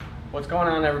What's going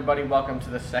on, everybody? Welcome to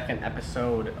the second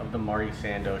episode of the Marty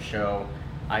Sando Show.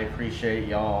 I appreciate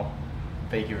y'all.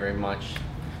 Thank you very much.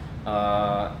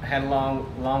 Had a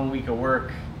long week of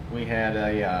work. We had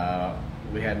a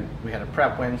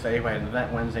prep Wednesday. We had an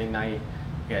event Wednesday night.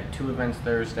 We had 2 events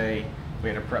Thursday. We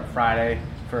had a prep Friday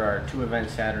for our 2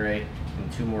 events Saturday,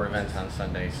 and 2 more events on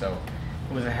Sunday. So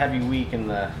it was a heavy week in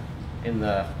the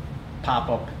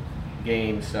pop-up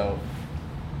game. So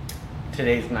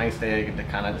today's a nice day. I get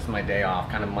to this is my day off.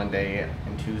 Kind of Monday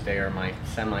and Tuesday are my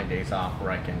semi days off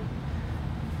where I can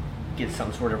get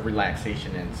some sort of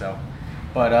relaxation in. So,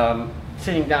 but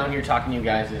sitting down here talking to you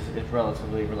guys is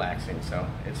relatively relaxing. So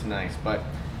it's nice. But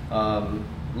a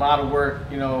lot of work.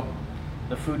 You know,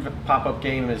 the food pop-up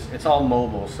game it's all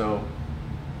mobile, so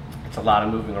it's a lot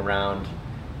of moving around.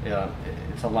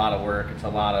 It's a lot of work. It's a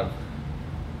lot of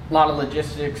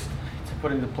logistics to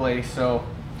put into place. So.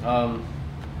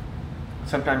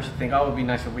 Sometimes you think, oh, it would be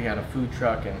nice if we had a food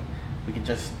truck and we could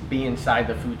just be inside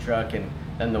the food truck, and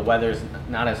then the weather's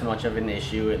not as much of an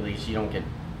issue. At least you don't get,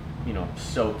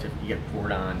 soaked if you get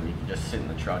poured on. You can just sit in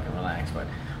the truck and relax. But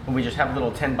when we just have a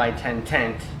little 10 by 10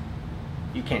 tent,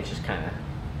 you can't just kind of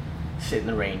sit in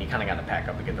the rain. You kind of got to pack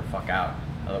up and get the fuck out.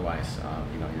 Otherwise,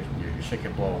 your shit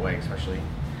could blow away, especially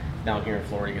down here in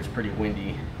Florida. It gets pretty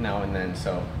windy now and then,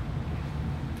 so.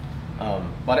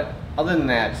 But other than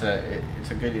that,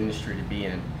 it's a good industry to be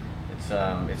in.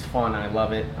 It's fun. I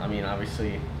love it. I mean,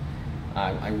 obviously,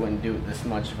 I wouldn't do it this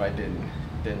much if I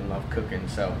didn't love cooking.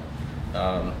 So,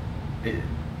 I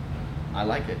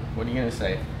like it. What are you gonna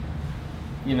say?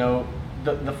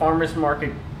 The farmers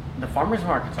market. The farmers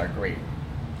markets are great.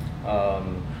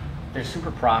 They're super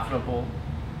profitable.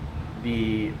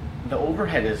 The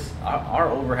overhead is our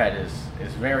overhead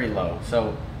is very low.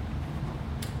 So.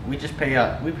 We just pay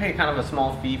kind of a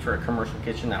small fee for a commercial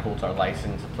kitchen that holds our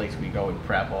license, a place we go and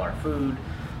prep all our food,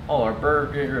 all our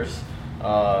burgers,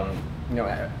 our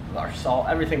salt,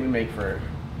 everything we make for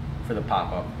the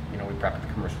pop-up. We prep at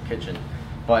the commercial kitchen.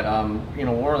 But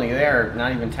we're only there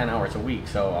not even 10 hours a week,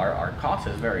 so our cost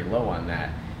is very low on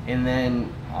that. And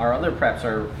then our other preps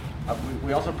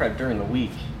we also prep during the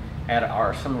week at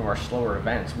some of our slower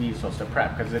events. We use those to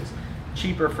prep because it's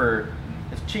cheaper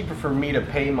for me to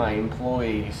pay my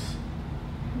employees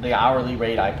the hourly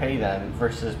rate I pay them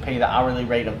versus pay the hourly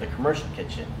rate of the commercial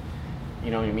kitchen.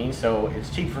 You know what I mean? So it's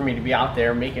cheap for me to be out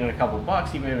there making a couple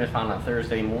bucks, even if on a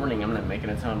Thursday morning I'm not making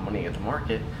a ton of money at the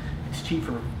market. It's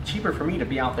cheaper for me to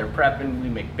be out there prepping.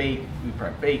 We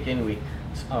prep bacon, we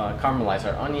caramelize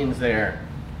our onions there.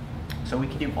 So we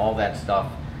can do all that stuff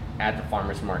at the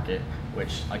farmer's market,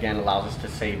 which again allows us to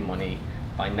save money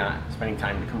by not spending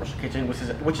time in the commercial kitchen,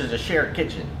 which is a shared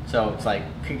kitchen, so it's like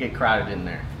could get crowded in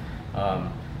there.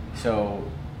 So,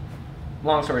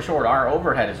 long story short, our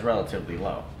overhead is relatively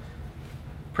low,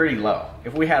 pretty low.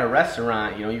 If we had a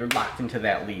restaurant, you're locked into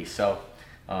that lease. So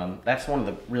that's one of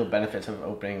the real benefits of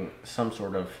opening some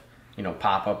sort of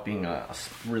pop-up, being a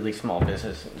really small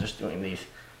business and just doing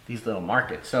these little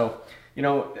markets. So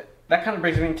that kind of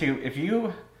brings me to if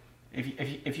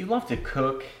you love to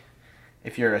cook.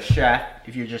 If you're a chef,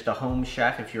 if you're just a home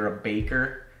chef, if you're a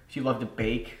baker, if you love to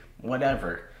bake,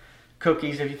 whatever.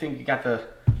 Cookies, if you think you got the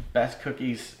best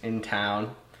cookies in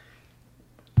town,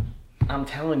 I'm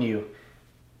telling you,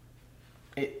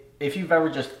 if you've ever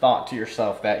just thought to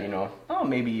yourself that,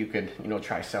 maybe you could,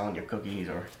 try selling your cookies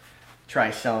or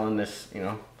try selling this,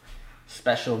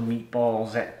 special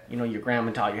meatballs that, your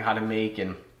grandma taught you how to make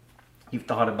and you've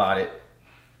thought about it,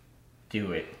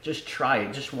 do it. Just try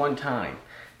it, just one time.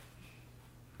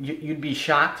 You'd be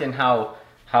shocked in how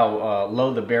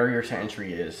low the barrier to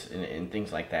entry is and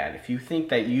things like that. If you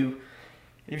think you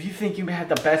have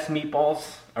the best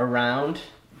meatballs around,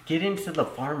 get into the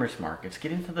farmers markets,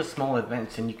 get into the small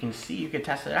events, and you can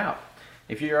test it out.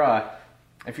 If you're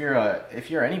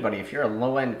anybody, if you're a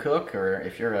low end cook or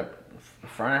if you're a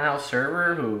front of house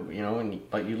server who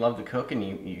but you love to cook and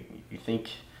you think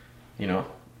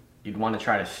you'd want to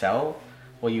try to sell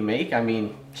what you make. I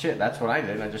mean, shit, that's what I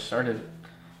did. I just started.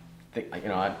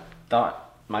 I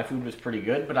thought my food was pretty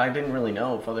good, but I didn't really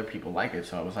know if other people like it.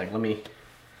 So I was like, let me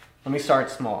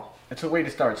start small. It's a way to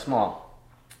start small.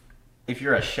 If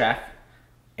you're a chef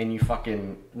and you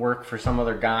fucking work for some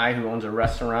other guy who owns a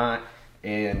restaurant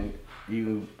and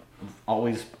you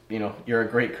always, you're a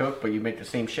great cook, but you make the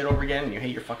same shit over again and you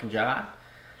hate your fucking job,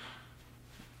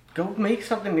 go make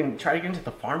something and try to get into the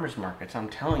farmers markets. I'm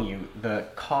telling you, the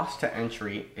cost to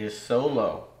entry is so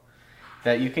low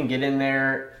that you can get in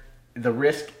there. The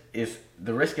risk is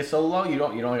so low. You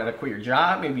don't gotta quit your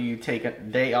job. Maybe you take a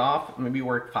day off. Maybe you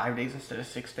work 5 days instead of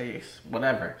 6 days.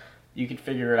 Whatever. You can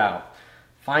figure it out.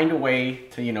 find a way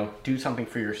to, do something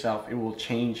for yourself. It will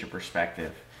change your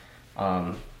perspective.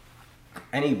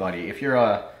 Anybody, if you're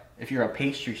a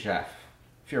pastry chef,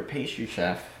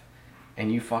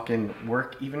 and you fucking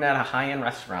work even at a high-end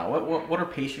restaurant, what are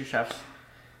pastry chefs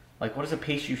like? What does a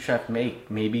pastry chef make?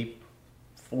 Maybe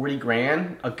 40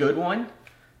 grand, a good one.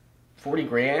 40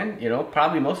 grand,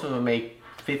 probably most of them make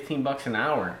 $15 an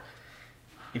hour.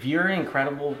 If you're an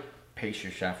incredible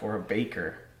pastry chef or a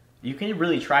baker, you can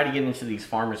really try to get into these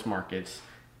farmers markets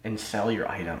and sell your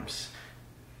items.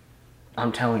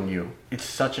 I'm telling you, it's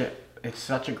such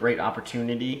a great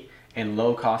opportunity and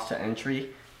low cost to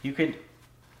entry. You could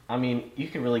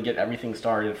really get everything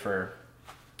started for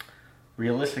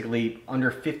realistically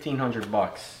under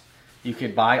 $1,500. You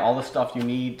could buy all the stuff you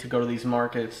need to go to these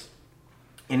markets.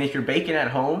 And if you're baking at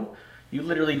home, you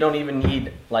literally don't even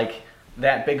need like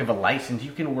that big of a license.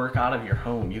 You can work out of your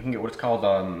home. You can get what's called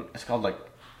hold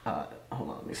on,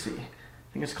 let me see.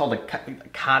 I think it's called a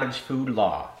cottage food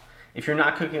law. If you're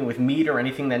not cooking with meat or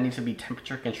anything that needs to be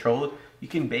temperature controlled, you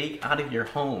can bake out of your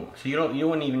home. So you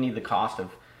wouldn't even need the cost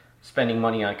of spending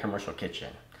money on a commercial kitchen.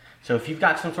 So if you've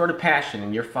got some sort of passion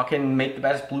and you're fucking make the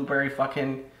best blueberry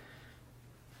fucking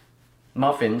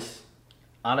muffins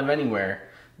out of anywhere,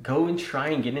 go and try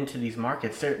and get into these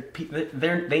markets.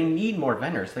 They need more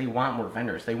vendors. They want more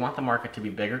vendors. They want the market to be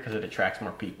bigger because it attracts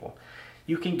more people.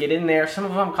 You can get in there. Some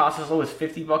of them cost as low as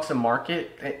 $50 a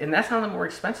market, and that's not the more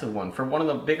expensive one. For one of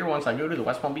the bigger ones, I go to the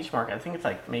West Palm Beach market. I think it's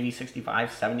like maybe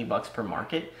 $65-$70 per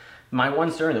market. My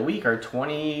ones during the week are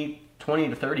 $20 to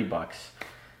 $30.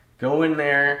 Go in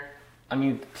there.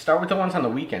 Start with the ones on the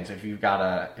weekends if you've got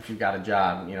a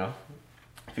job.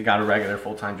 If you got a regular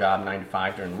full-time job, 9 to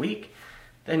 5 during the week,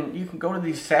 then you can go to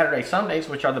these Saturday, Sundays,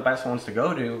 which are the best ones to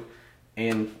go to,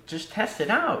 and just test it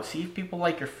out. See if people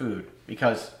like your food,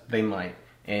 because they might.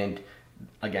 And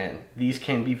again, these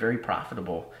can be very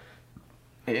profitable,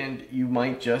 and you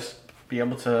might just be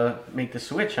able to make the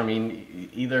switch.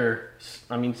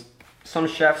 Some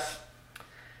chefs,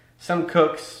 some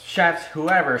cooks, chefs,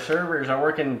 whoever, servers are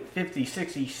working 50,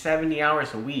 60, 70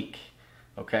 hours a week.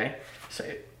 Okay?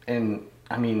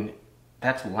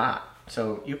 That's a lot.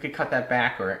 So you could cut that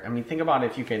back, or think about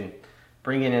if you can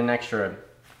bring in an extra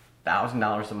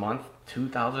 $1,000 a month,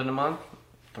 $2,000 a month,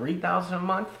 $3,000 a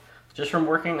month, just from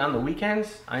working on the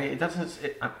weekends.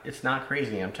 It's not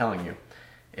crazy. I'm telling you,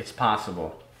 it's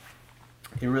possible.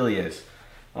 It really is.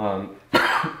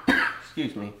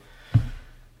 Excuse me.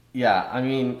 Yeah,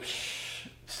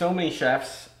 so many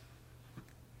chefs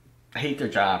hate their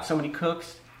jobs. So many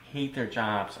cooks hate their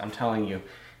jobs. I'm telling you.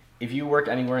 If you work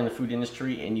anywhere in the food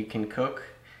industry and you can cook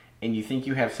and you think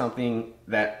you have something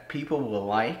that people will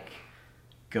like,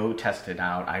 go test it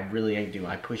out. I do.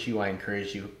 I push you. I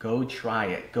encourage you. Go try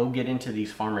it. Go get into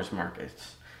these farmers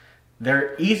markets.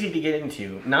 They're easy to get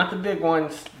into. Not the big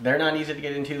ones. They're not easy to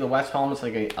get into. The West Palm is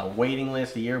like a waiting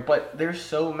list a year, but there's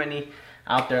so many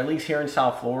out there, at least here in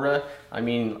South Florida.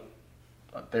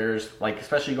 There's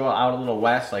especially go out a little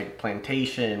west, like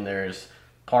Plantation, there's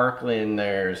Parkland,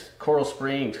 there's Coral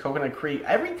Springs, Coconut Creek.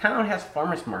 Every town has a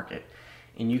farmer's market,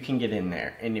 and you can get in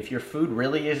there. And if your food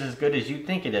really is as good as you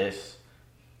think it is,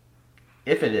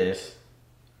 if it is,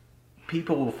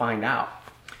 people will find out.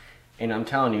 And I'm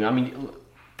telling you,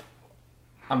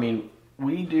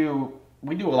 we do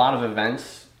a lot of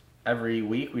events every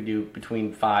week. We do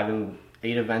between 5 and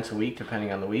 8 events a week,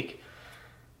 depending on the week.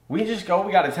 We just go,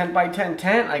 we got a 10 by 10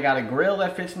 tent, I got a grill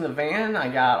that fits in the van, I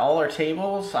got all our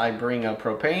tables, I bring a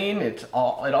propane, it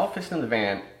all fits in the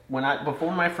van.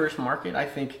 Before my first market, I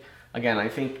think my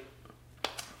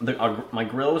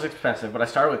grill was expensive, but I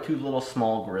started with 2 little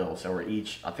small grills that were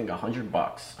each, I think $100,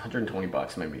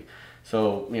 $120 maybe.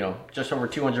 So, just over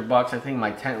 $200. I think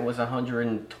my tent was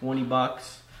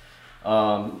 $120.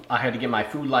 I had to get my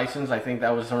food license, I think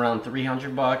that was around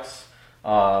 $300.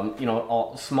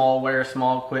 All smallware,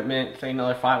 small equipment, say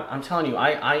another $5. I'm telling you,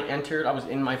 I was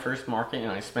in my first market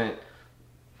and I spent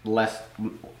less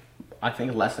than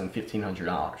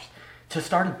 $1,500 to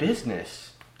start a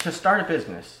business.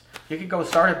 You could go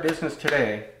start a business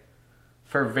today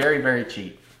for very, very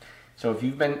cheap. So if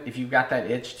you've got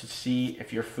that itch to see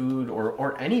if your food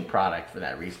or any product for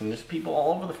that reason, there's people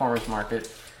all over the farmers market.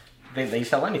 They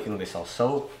sell anything. They sell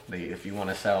soap. If you want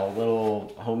to sell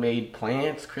little homemade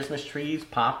plants, Christmas trees,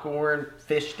 popcorn,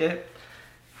 fish dip,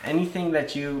 anything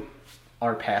that you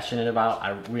are passionate about, I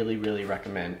really, really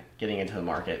recommend getting into the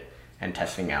market and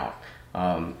testing out,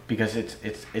 because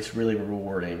it's really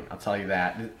rewarding. I'll tell you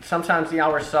that. Sometimes the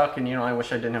hours suck, and I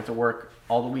wish I didn't have to work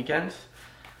all the weekends,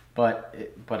 but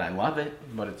I love it.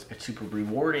 But it's super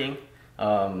rewarding,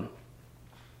 and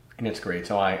it's great.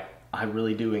 So I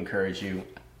really do encourage you.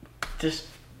 Just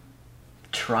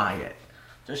try it.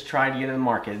 Just try to get in the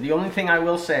market. The only thing I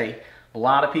will say, a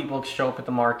lot of people show up at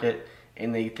the market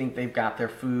and they think they've got their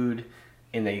food,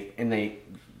 and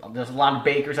there's a lot of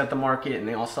bakers at the market, and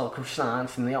they all sell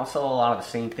croissants, and they all sell a lot of the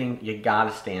same thing. You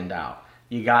gotta stand out.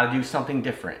 You gotta do something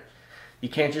different. You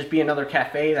can't just be another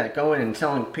cafe that go in and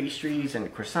selling pastries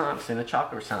and croissants and a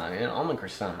chocolate croissant and an almond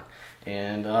croissant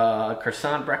and a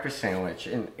croissant breakfast sandwich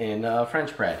and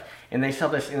French bread. And they sell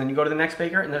this, and then you go to the next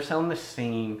baker and they're selling the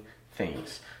same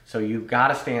things. So you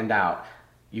gotta stand out.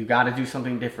 You gotta do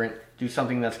something different. Do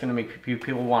something that's gonna make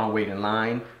people wanna wait in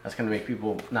line. That's gonna make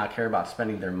people not care about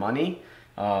spending their money.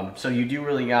 So you do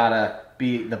really gotta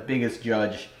be the biggest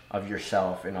judge of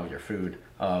yourself and of your food.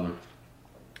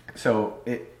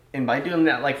 And by doing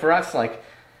that, like for us, like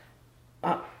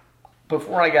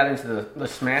before I got into the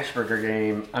smash burger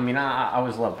game, I mean, I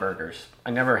always loved burgers.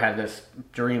 I never had this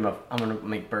dream of, I'm gonna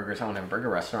make burgers, I want to have a burger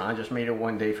restaurant. I just made it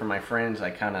one day for my friends.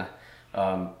 I kind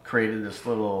of created this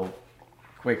little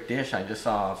quick dish. I just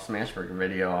saw a smash burger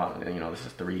video, this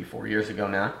is 3-4 years ago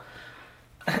now.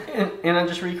 And I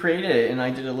just recreated it, and I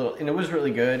did a little, and it was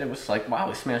really good. It was like, wow,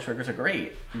 these smash burgers are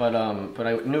great. But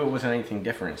I knew it wasn't anything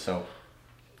different. So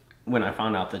when I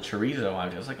found out the chorizo,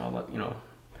 I was like, oh,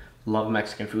 love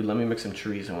Mexican food. Let me mix some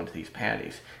chorizo into these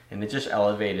patties. And it just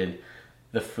elevated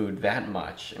the food that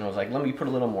much. And I was like, let me put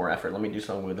a little more effort. Let me do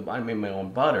something with it. I made my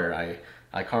own butter.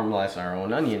 I caramelized our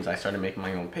own onions. I started making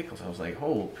my own pickles. I was like,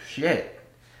 oh shit,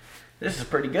 this is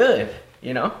pretty good,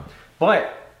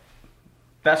 But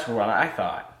that's what I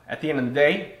thought. At the end of the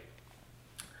day,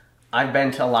 I've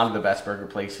been to a lot of the best burger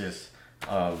places,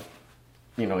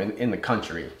 in the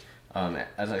country.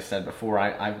 As I said before,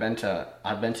 I've been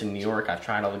to New York. I've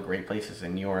tried all the great places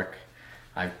in New York.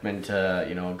 I've been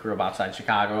to, grew up outside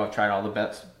Chicago. I've tried all the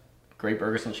best great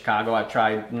burgers in Chicago. I've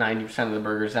tried 90% of the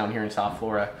burgers down here in South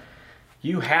Florida.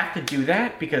 You have to do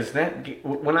that, because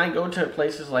when I go to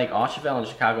places like Aucheville in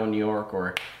Chicago, New York,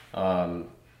 or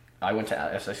I went to,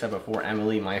 as I said before,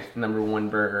 Emily, my #1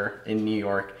 burger in New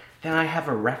York, then I have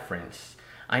a reference.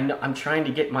 I'm trying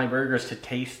to get my burgers to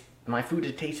taste, my food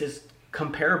to taste as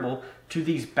comparable to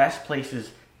these best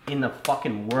places in the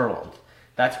fucking world.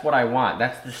 That's what I want.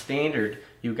 That's the standard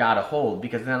you gotta hold,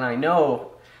 because then I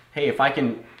know, hey, if I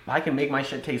can make my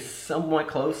shit taste somewhat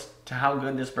close to how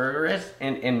good this burger is,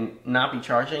 and not be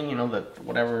charging, the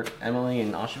whatever Emily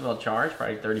and Aucheville charge,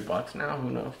 probably $30 now,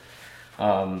 who knows.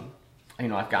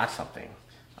 I've got something.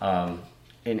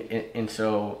 And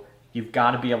so you've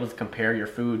got to be able to compare your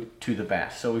food to the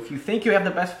best. So if you think you have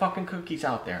the best fucking cookies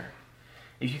out there,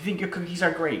 if you think your cookies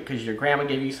are great because your grandma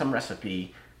gave you some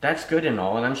recipe, that's good and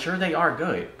all, and I'm sure they are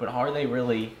good, but are they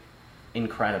really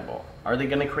incredible? Are they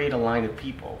going to create a line of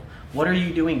people? What are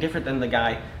you doing different than the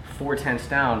guy 4 tenths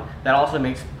down that also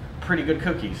makes pretty good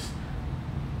cookies?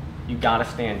 You got to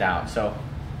stand out. So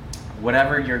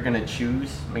whatever you're going to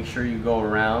choose, make sure you go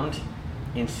around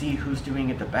and see who's doing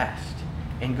it the best,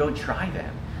 and go try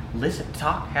them. Listen,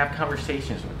 talk, have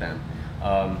conversations with them.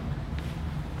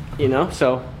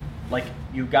 So like,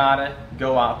 you gotta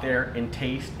go out there and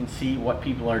taste and see what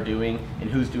people are doing and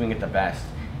who's doing it the best,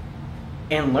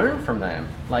 and learn from them.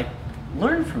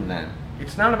 Learn from them.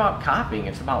 It's not about copying,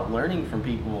 it's about learning from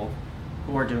people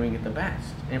who are doing it the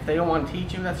best. And if they don't want to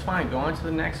teach you, that's fine, go on to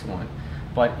the next one.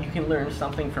 But you can learn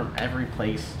something from every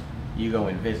place you go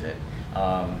and visit.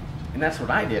 And that's what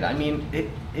I did. I mean,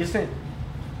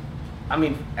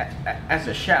 as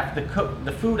a chef,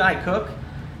 the food I cook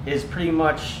is pretty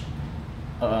much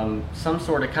some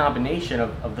sort of combination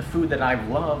of the food that I've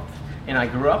loved and I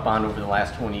grew up on over the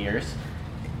last 20 years.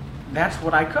 That's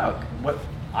what I cook. What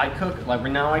I cook, like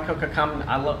right now, I cook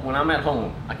when I'm at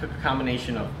home, I cook a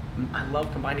combination of, I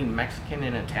love combining Mexican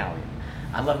and Italian.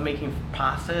 I love making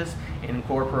pastas and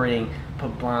incorporating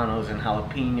poblanos and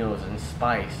jalapenos and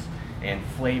spice and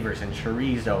flavors and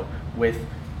chorizo with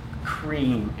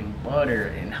cream and butter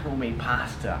and homemade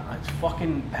pasta.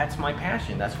 That's my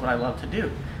passion. That's what I love to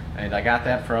do. And I got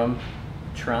that from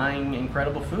trying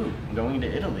incredible food, going to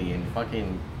Italy, and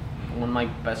fucking one of my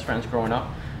best friends growing up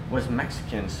was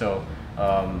Mexican. So,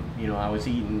 I was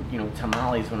eating,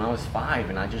 tamales when I was 5,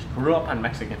 and I just grew up on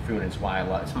Mexican food. It's why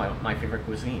it's my favorite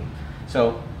cuisine.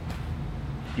 So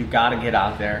you gotta get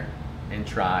out there and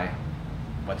try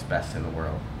what's best in the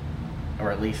world,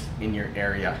 or at least in your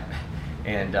area.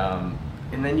 And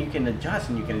then you can adjust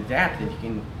and you can adapt and you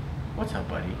can, what's up,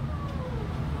 buddy?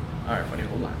 All right, buddy,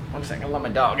 hold on 1 second. I'll let my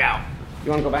dog out.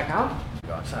 You want to go back out?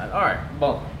 Go outside. All right,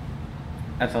 well,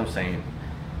 that's what I'm saying.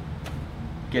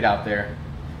 Get out there.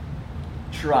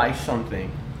 Try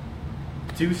something.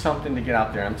 Do something to get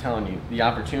out there. I'm telling you, the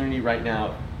opportunity right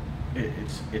now,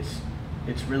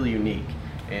 it's really unique.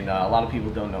 and a lot of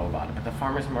people don't know about it. But the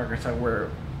farmers markets are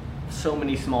where so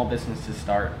many small businesses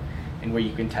start, and where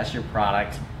you can test your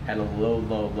product at a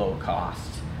low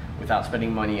cost without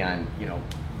spending money on,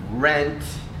 rent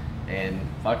and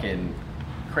fucking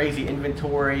crazy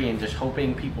inventory and just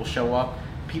hoping people show up.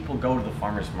 People go to the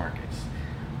farmers markets.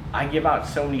 I give out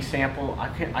so many samples. I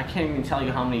can't even tell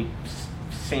you how many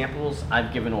samples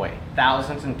I've given away.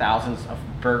 Thousands and thousands of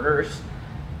burgers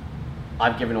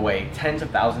I've given away. Tens of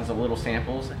thousands of little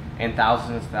samples and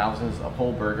thousands of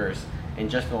whole burgers in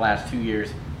just the last 2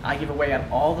 years. I give away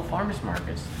at all the farmers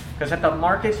markets. Because at the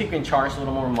markets you can charge a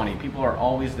little more money. People are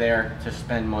always there to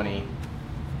spend money.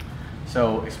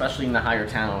 So especially in the higher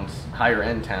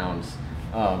end towns,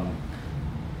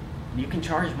 you can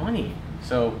charge money.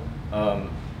 So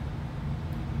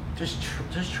just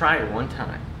try it one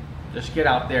time. Just get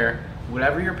out there,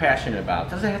 whatever you're passionate about. It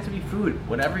doesn't have to be food.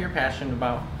 Whatever you're passionate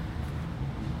about,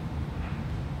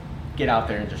 get out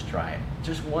there and just try it.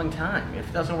 Just one time. If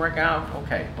it doesn't work out,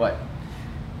 okay. But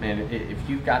man, if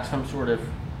you've got some sort of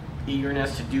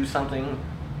eagerness to do something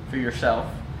for yourself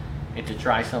and to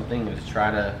try something and to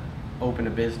try to open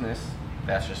a business,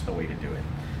 that's just the way to do it.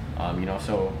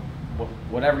 So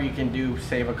whatever you can do,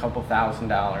 save a couple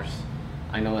 $1,000s.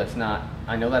 I know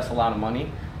that's a lot of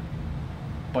money,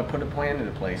 but put a plan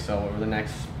into place. So over the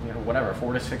next,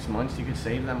 4 to 6 months, you could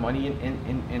save that money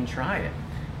and try it.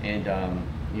 And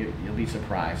you'll be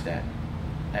surprised at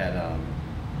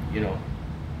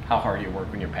how hard you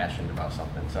work when you're passionate about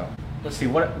something. So let's see,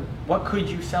 what could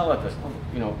you sell at this?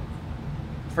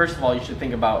 First of all, you should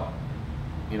think about,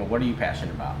 what are you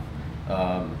passionate about?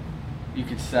 You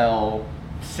could sell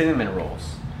cinnamon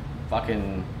rolls.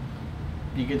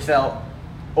 You could sell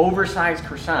oversized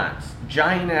croissants,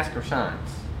 giant ass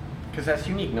croissants, because that's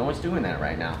unique. No one's doing that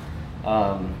right now.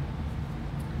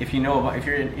 If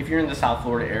you're in the South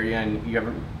Florida area and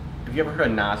have you ever heard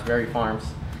of Knott's Berry Farms?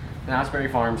 Knott's Berry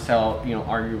Farms sell,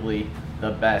 arguably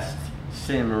the best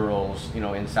cinnamon rolls,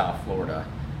 in South Florida.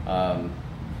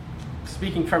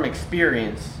 Speaking from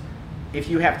experience, if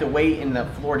you have to wait in the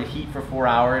Florida heat for 4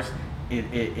 hours,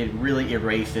 it really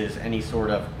erases any sort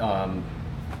of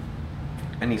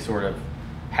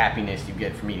happiness you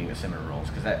get from eating the cinnamon rolls,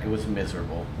 because it was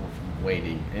miserable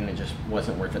waiting, and it just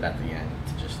wasn't worth it at the end.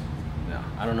 No,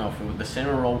 I don't know if the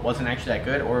cinnamon roll wasn't actually that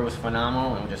good or it was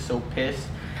phenomenal, and I was just so pissed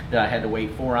that I had to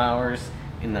wait 4 hours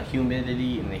in the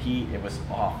humidity and the heat. It was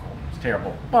awful. It's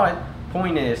terrible. But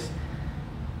point is,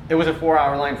 it was a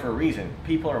 4-hour line for a reason.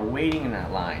 People are waiting in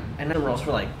that line, and cinnamon rolls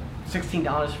for like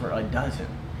 $16 for a dozen.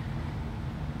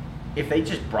 If they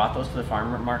just brought those to the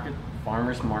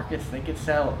farmers markets, they could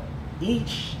sell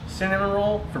each cinnamon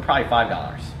roll for probably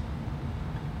 $5.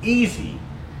 Easy.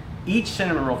 Each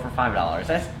cinnamon roll for $5.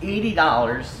 That's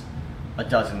 $80 a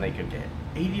dozen they could get.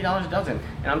 $80 a dozen.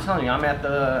 And I'm telling you, I'm at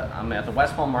the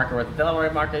West Palm Market or at the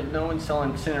Delray Market. No one's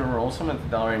selling cinnamon rolls. Someone at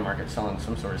the Delray Market selling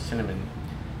some sort of cinnamon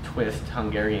twist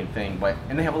Hungarian thing,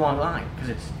 and they have a long line because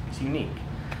it's unique.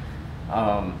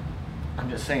 I'm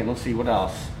just saying. Let's see what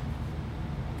else.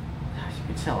 Gosh, you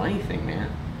could sell anything, man.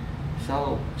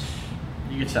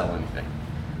 You could sell anything.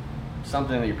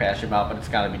 Something that you're passionate about, but it's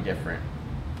got to be different.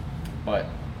 But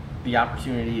the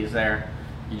opportunity is there.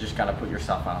 You just got to put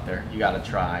yourself out there. You got to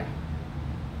try.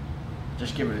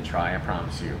 Just give it a try, I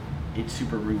promise you. It's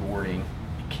super rewarding.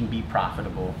 It can be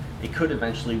profitable. It could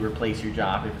eventually replace your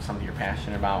job if it's something you're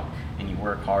passionate about and you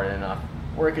work hard enough.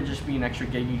 Or it could just be an extra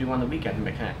gig you do on the weekend and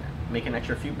make an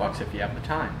extra few bucks if you have the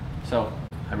time. So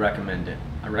I recommend it.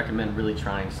 I recommend really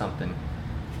trying something.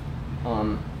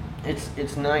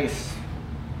 It's nice.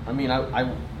 I mean,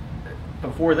 I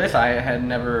before this I had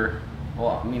never.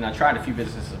 Well, I mean, I tried a few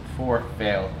businesses before,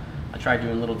 failed. I tried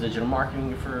doing little digital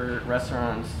marketing for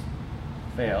restaurants,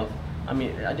 failed. I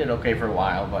mean, I did okay for a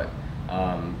while, but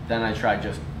then I tried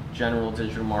just general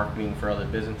digital marketing for other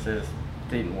businesses.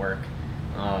 Didn't work,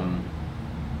 and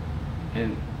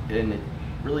it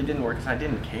really didn't work because I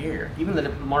didn't care. Even the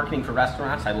marketing for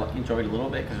restaurants, I enjoyed a little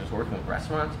bit because I was working with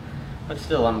restaurants, but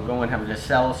still, I'm going having to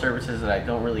sell services that I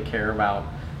don't really care about,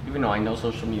 even though I know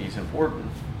social media is important.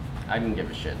 I didn't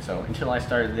give a shit. So until I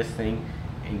started this thing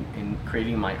and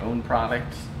creating my own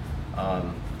products,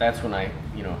 that's when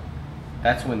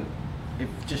that's when it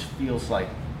just feels like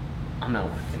I'm not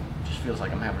working. It just feels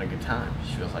like I'm having a good time. It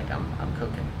just feels like I'm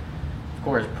cooking. Of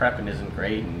course, prepping isn't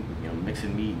great, and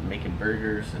mixing meat and making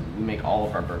burgers, and we make all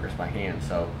of our burgers by hand.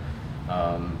 So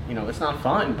it's not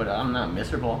fun, but I'm not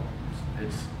miserable.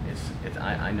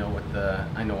 I know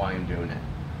why I'm doing it.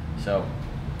 So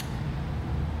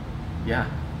yeah.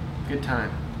 Good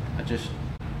time. The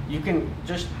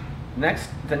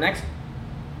next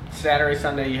Saturday,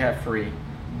 Sunday you have free,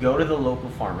 go to the local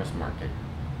farmers market.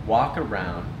 walk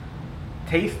around,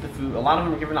 taste the food. A lot of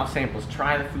them are giving out samples.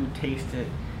 Try the food, taste it,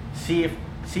 see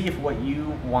if what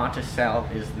you want to sell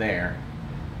is there.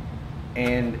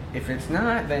 And if it's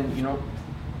not, then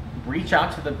reach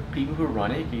out to the people who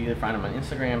run it. You can either find them on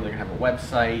Instagram, they're gonna have a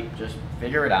website. Just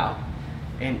figure it out,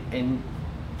 and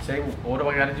say, what do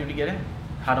I got to do to get in?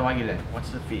 How do I get in? What's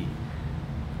the fee?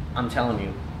 I'm telling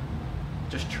you,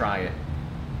 just try it.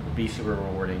 It'll be super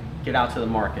rewarding. Get out to the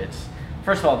markets.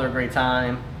 First of all, they're a great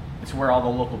time. It's where all the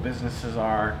local businesses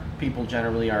are. People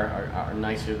generally are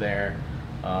nicer there.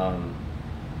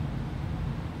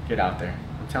 Get out there.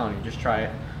 I'm telling you, just try it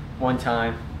one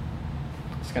time.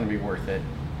 It's going to be worth it.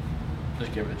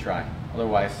 Just give it a try.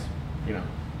 Otherwise, you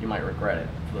might regret it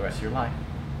for the rest of your life.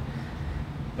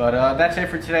 But that's it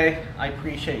for today. I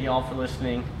appreciate you all for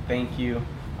listening. Thank you.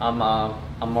 I'm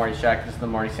Marty Shack. This is the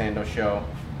Marty Sando Show.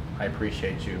 I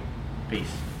appreciate you.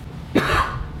 Peace.